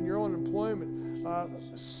even in your own employment,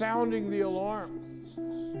 sounding the alarm.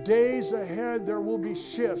 Days ahead, there will be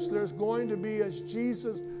shifts. There's going to be, as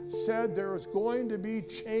Jesus said, there is going to be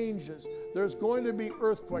changes. There's going to be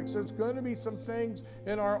earthquakes. There's going to be some things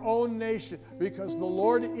in our own nation because the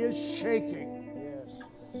Lord is shaking. Yes.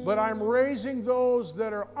 But I'm raising those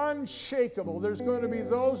that are unshakable. There's going to be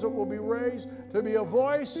those that will be raised to be a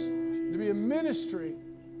voice, to be a ministry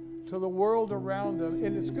to the world around them.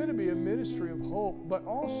 And it's going to be a ministry of hope, but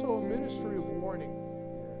also a ministry of warning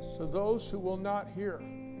to those who will not hear.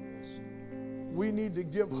 We need to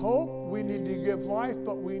give hope, we need to give life,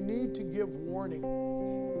 but we need to give warning.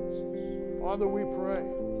 Father, we pray.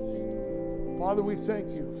 Father, we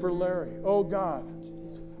thank you for Larry. Oh God,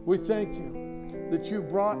 we thank you that you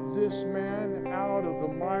brought this man out of the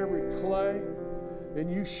miry clay and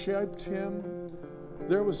you shaped him.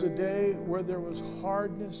 There was a day where there was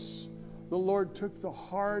hardness. The Lord took the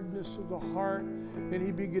hardness of the heart and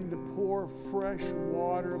he began to pour fresh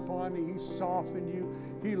water upon you. He softened you.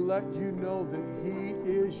 He let you know that he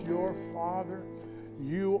is your Father.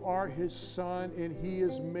 You are his son and he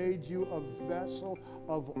has made you a vessel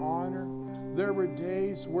of honor. There were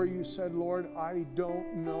days where you said, Lord, I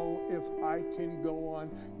don't know if I can go on.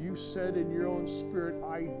 You said in your own spirit,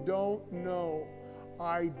 I don't know.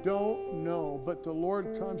 I don't know, but the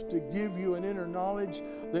Lord comes to give you an inner knowledge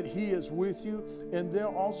that he is with you. And then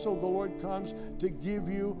also the Lord comes to give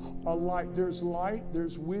you a light. There's light,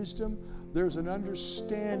 there's wisdom, there's an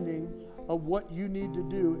understanding of what you need to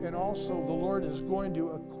do. And also the Lord is going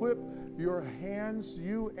to equip your hands,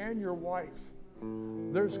 you and your wife.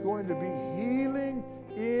 There's going to be healing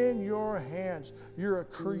in your hands. You're a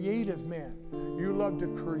creative man. You love to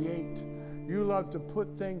create. You love to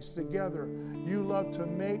put things together. You love to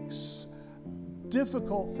make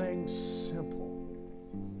difficult things simple.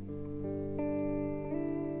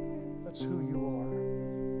 That's who you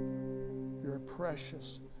are. You're a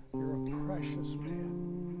precious man.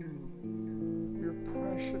 You're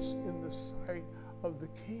precious in the sight of the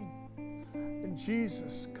King. And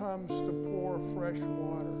Jesus comes to pour fresh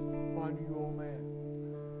water on you, oh man.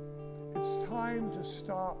 It's time to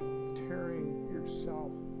stop tearing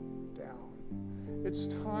yourself down. It's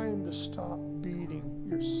time to stop beating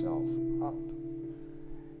yourself up.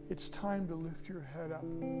 It's time to lift your head up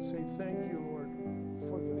and say, thank you, Lord,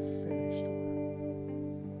 for the finished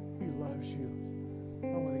work. He loves you. I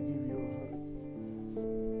want to give you a hug.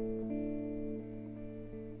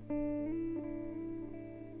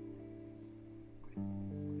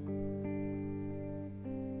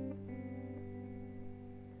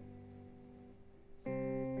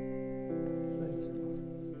 Thank you, Lord.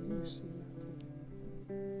 Have you seen that today?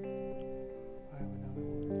 I have another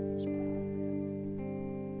word. He's proud of you.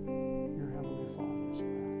 Your Heavenly Father is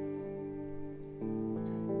proud of you.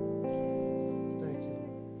 Okay. Thank you,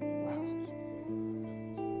 Lord. Wow.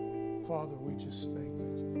 Father, we just thank you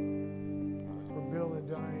for Bill and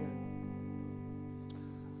Diane.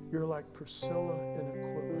 You're like Priscilla and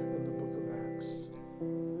Aquila in the book of Acts.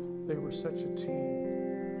 They were such a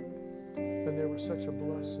team, and they were such a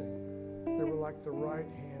blessing. They were like the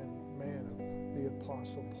right-hand man of the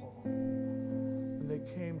Apostle Paul. And they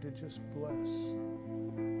came to just bless.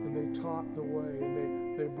 And they taught the way,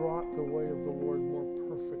 and they brought the way of the Lord more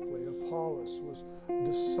perfectly. Apollos was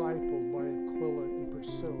discipled by Aquila and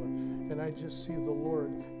Priscilla. And I just see the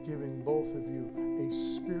Lord giving both of you a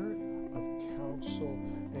spirit of counsel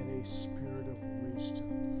and a spirit of wisdom.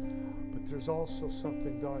 But there's also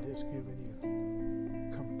something God has given you.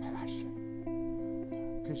 Compassion.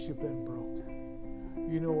 Because you've been broken.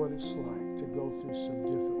 You know what it's like to go through some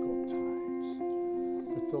difficult times.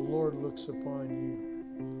 But the Lord looks upon you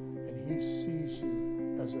and He sees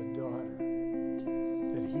you as a daughter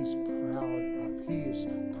that He's proud of. He is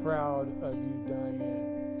proud of you,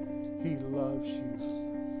 Diane. He loves you.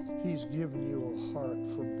 He's given you a heart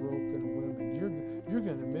for broken women. You're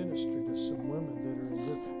going to minister to some women that are in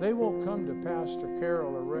good. They won't come to Pastor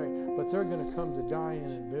Carol or Ray, but they're going to come to Diane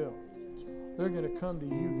and Bill. They're going to come to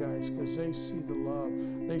you guys because they see the love.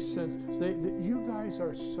 They sense that you guys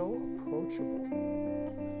are so approachable.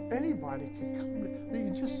 Anybody can come to you.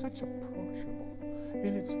 You're just such approachable.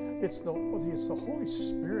 And it's the Holy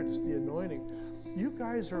Spirit, it's the anointing. You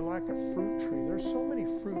guys are like a fruit tree. There's so many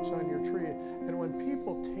fruits on your tree, and when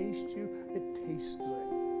people taste you, it tastes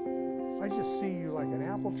good. I just see you like an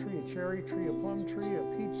apple tree, a cherry tree, a plum tree, a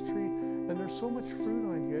peach tree, and there's so much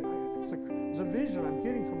fruit on you. It's a vision I'm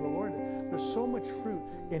getting from the Lord. There's so much fruit,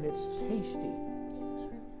 and it's tasty.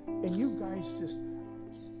 And you guys just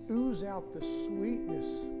ooze out the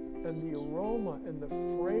sweetness and the aroma and the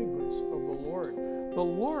fragrance of the Lord. The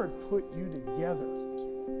Lord put you together.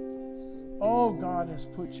 Oh, God has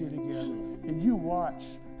put you together. And you watch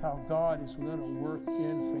how God is going to work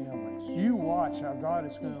in family. You watch how God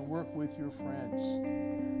is going to work with your friends.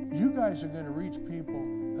 You guys are going to reach people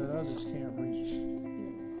that others can't reach.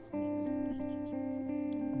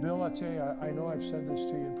 Bill, I tell you, I know I've said this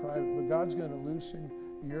to you in private, but God's going to loosen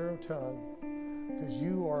your tongue because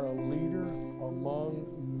you are a leader among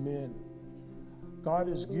men. God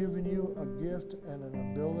has given you a gift and an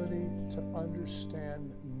ability to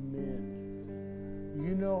understand men.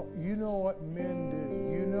 You know what men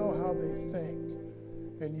do. You know how they think.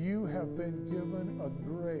 And you have been given a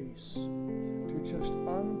grace to just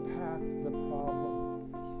unpack the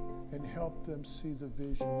problem and help them see the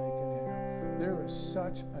vision they can have. There is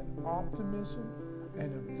such an optimism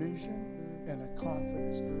and a vision and a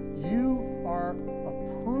confidence. You are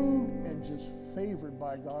approved and just favored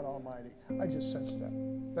by God Almighty. I just sense that.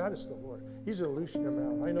 That is the Lord. He's going to loosen your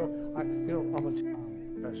mouth.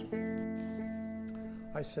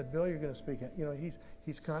 I said, Bill, you're going to speak.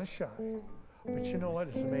 He's kind of shy. But you know what?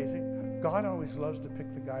 It's amazing. God always loves to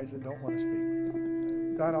pick the guys that don't want to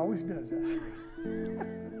speak. God always does that.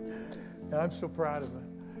 And I'm so proud of him.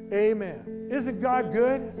 Amen. Isn't God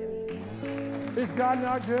good? Is God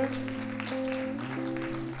not good?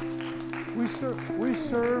 We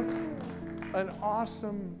serve an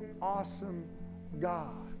awesome, awesome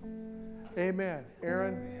God. Amen.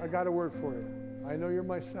 Aaron, I got a word for you. I know you're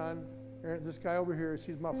my son. Aaron, this guy over here,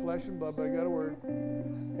 he's my flesh and blood, but I got a word.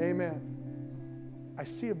 Amen. I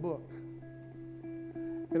see a book.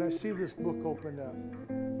 And I see this book opened up.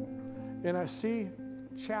 And I see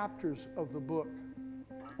chapters of the book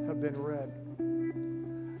have been read.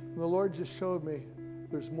 And the Lord just showed me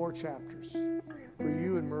there's more chapters for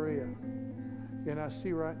you and Maria. And I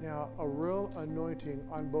see right now a real anointing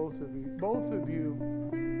on both of you. Both of you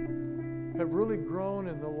have really grown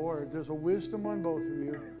in the Lord. There's a wisdom on both of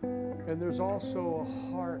you. And there's also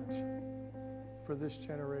a heart for this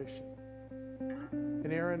generation.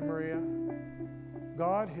 And Aaron, Maria,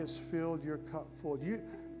 God has filled your cup full. You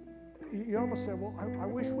almost said, well, I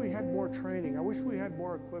wish we had more training. I wish we had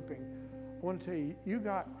more equipping. I want to tell you, you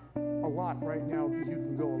got a lot right now that you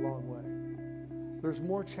can go a long way. There's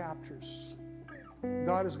more chapters.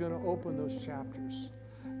 God is going to open those chapters.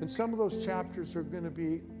 And some of those chapters are going to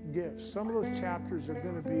be gifts. Some of those chapters are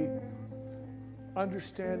going to be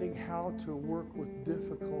understanding how to work with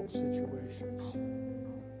difficult situations.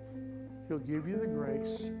 He'll give you the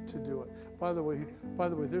grace to do it. By the way,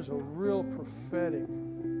 there's a real prophetic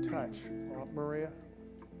touch, Maria.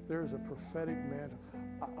 There's a prophetic mantle.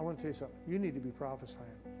 I want to tell you something. You need to be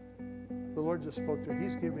prophesying. The Lord just spoke to you.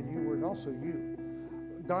 He's given you words. Also you.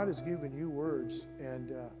 God has given you words,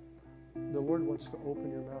 and the Lord wants to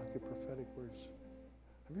open your mouth, give prophetic words.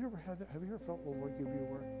 Have you ever had that? Have you ever felt the Lord give you a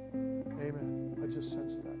word? Amen. I just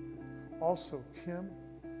sensed that. Also, Kim,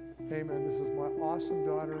 amen. This is my awesome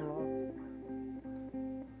daughter-in-law.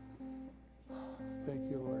 Thank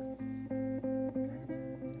you, Lord.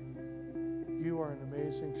 You are an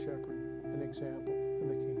amazing shepherd, an example in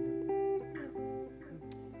the kingdom.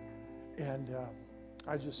 And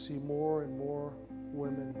I just see more and more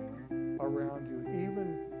women around you,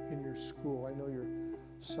 even in your school. I know you're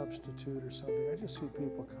substitute or something. I just see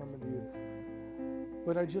people coming to you.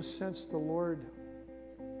 But I just sense the Lord,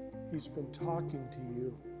 He's been talking to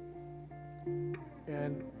you.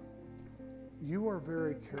 And you are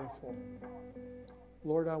very careful.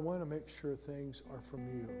 Lord, I want to make sure things are from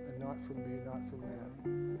you and not from me, not from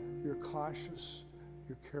man. You're cautious.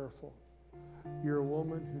 You're careful. You're a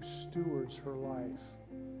woman who stewards her life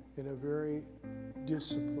in a very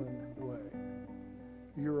disciplined way.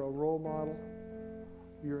 You're a role model.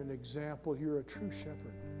 You're an example. You're a true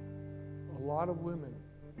shepherd. A lot of women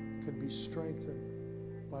can be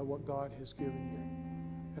strengthened by what God has given you.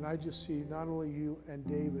 And I just see not only you and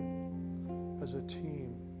David as a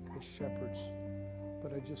team, as shepherds,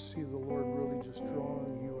 but I just see the Lord really just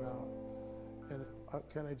drawing you out. And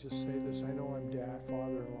can I just say this? I know I'm dad,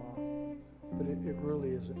 father-in-law, but it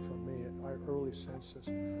really isn't from me. I really sense this.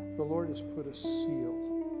 The Lord has put a seal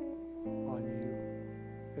on you,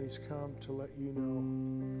 and He's come to let you know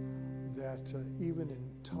that even in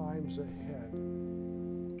times ahead,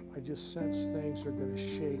 I just sense things are going to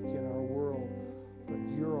shake in our world, but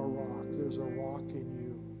you're a rock. There's a rock in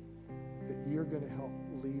you that you're going to help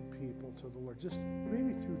lead people to the Lord. Just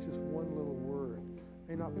maybe through just one little word.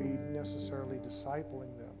 May not be necessarily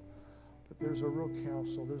discipling them, but there's a real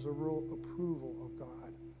counsel. There's a real approval of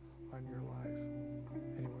God on your life.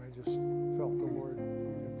 Anyway, I just felt the Lord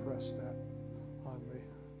impress that on me.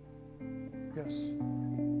 Yes,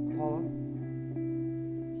 Paula?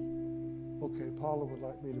 Okay, Paula would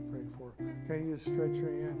like me to pray for her. Can you just stretch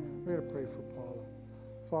your hand? We're going to pray for Paula.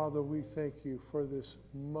 Father, we thank you for this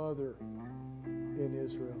mother in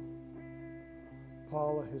Israel.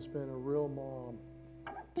 Paula has been a real mom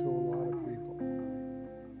to a lot of people.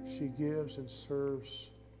 She gives and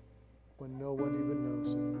serves when no one even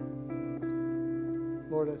knows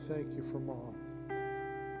it. Lord, I thank you for Mom.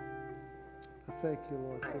 I thank you,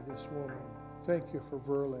 Lord, for this woman. Thank you for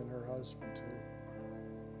Verla and her husband, too.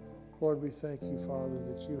 Lord, we thank you, Father,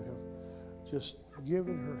 that you have just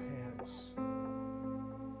given her hands.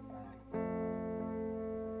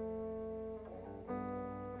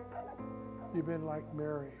 You've been like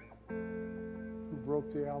Mary, who broke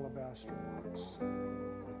the alabaster box.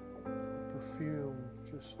 The perfume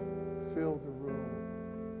just filled the room.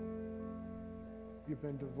 You've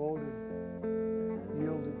been devoted,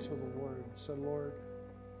 yielded to the Lord. Said, Lord,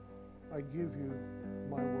 I give you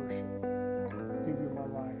my worship. I give you my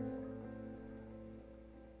life.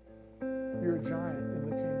 You're a giant in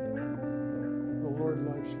the kingdom. The Lord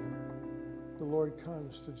loves you. The Lord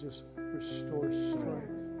comes to just restore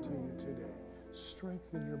strength to you today.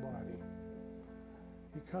 Strengthen your body.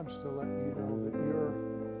 He comes to let you know that your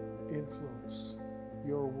influence,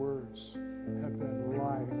 your words have been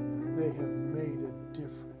life. They have made a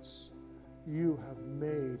difference. You have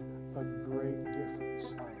made a great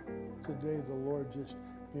difference. Today the Lord just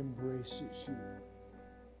embraces you.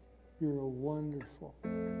 You're a wonderful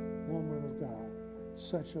woman of God.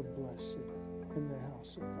 Such a blessing in the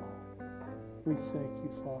house of God. We thank you,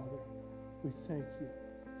 Father. We thank you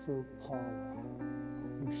for Paula,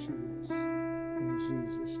 who she is. In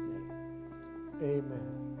Jesus' name.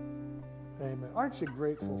 Amen. Amen. Aren't you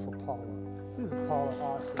grateful for Paula? Isn't Paula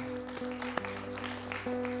awesome?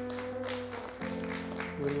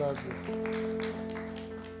 We love you.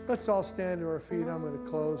 Let's all stand to our feet. I'm going to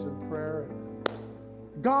close in prayer.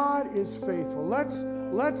 God is faithful. Let's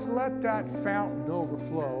let that fountain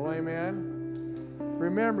overflow. Amen.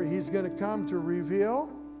 Remember, He's going to come to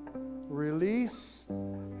reveal, release,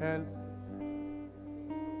 and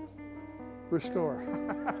restore.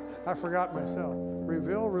 I forgot myself.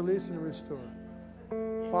 Reveal, release, and restore.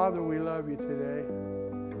 Father, we love you today.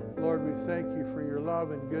 Lord, we thank you for your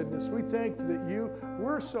love and goodness. We thank you that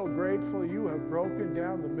we're so grateful you have broken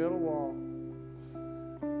down the middle wall.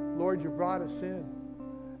 Lord, you brought us in.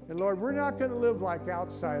 And Lord, we're not going to live like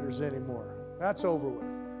outsiders anymore. That's over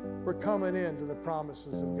with. We're coming into the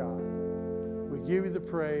promises of God. We give you the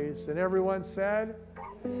praise. And everyone said,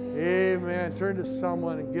 amen. Turn to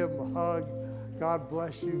someone and give them a hug. God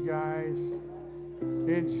bless you guys.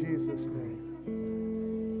 In Jesus' name.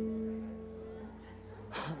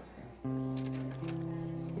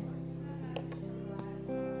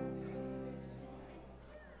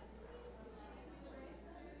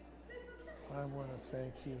 I want to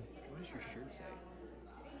thank you. What does your shirt say?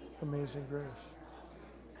 Amazing Grace.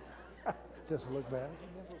 Does it look bad? He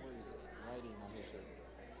never wears writing on his shirt.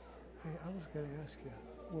 Hey, I was going to ask you,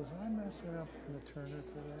 was I messing up in the Turner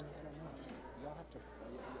today? I don't know. Y'all have to,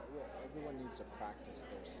 everyone needs to practice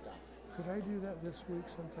their stuff. Could I do that this week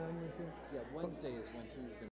sometime with you? Yeah, Wednesday is when he's been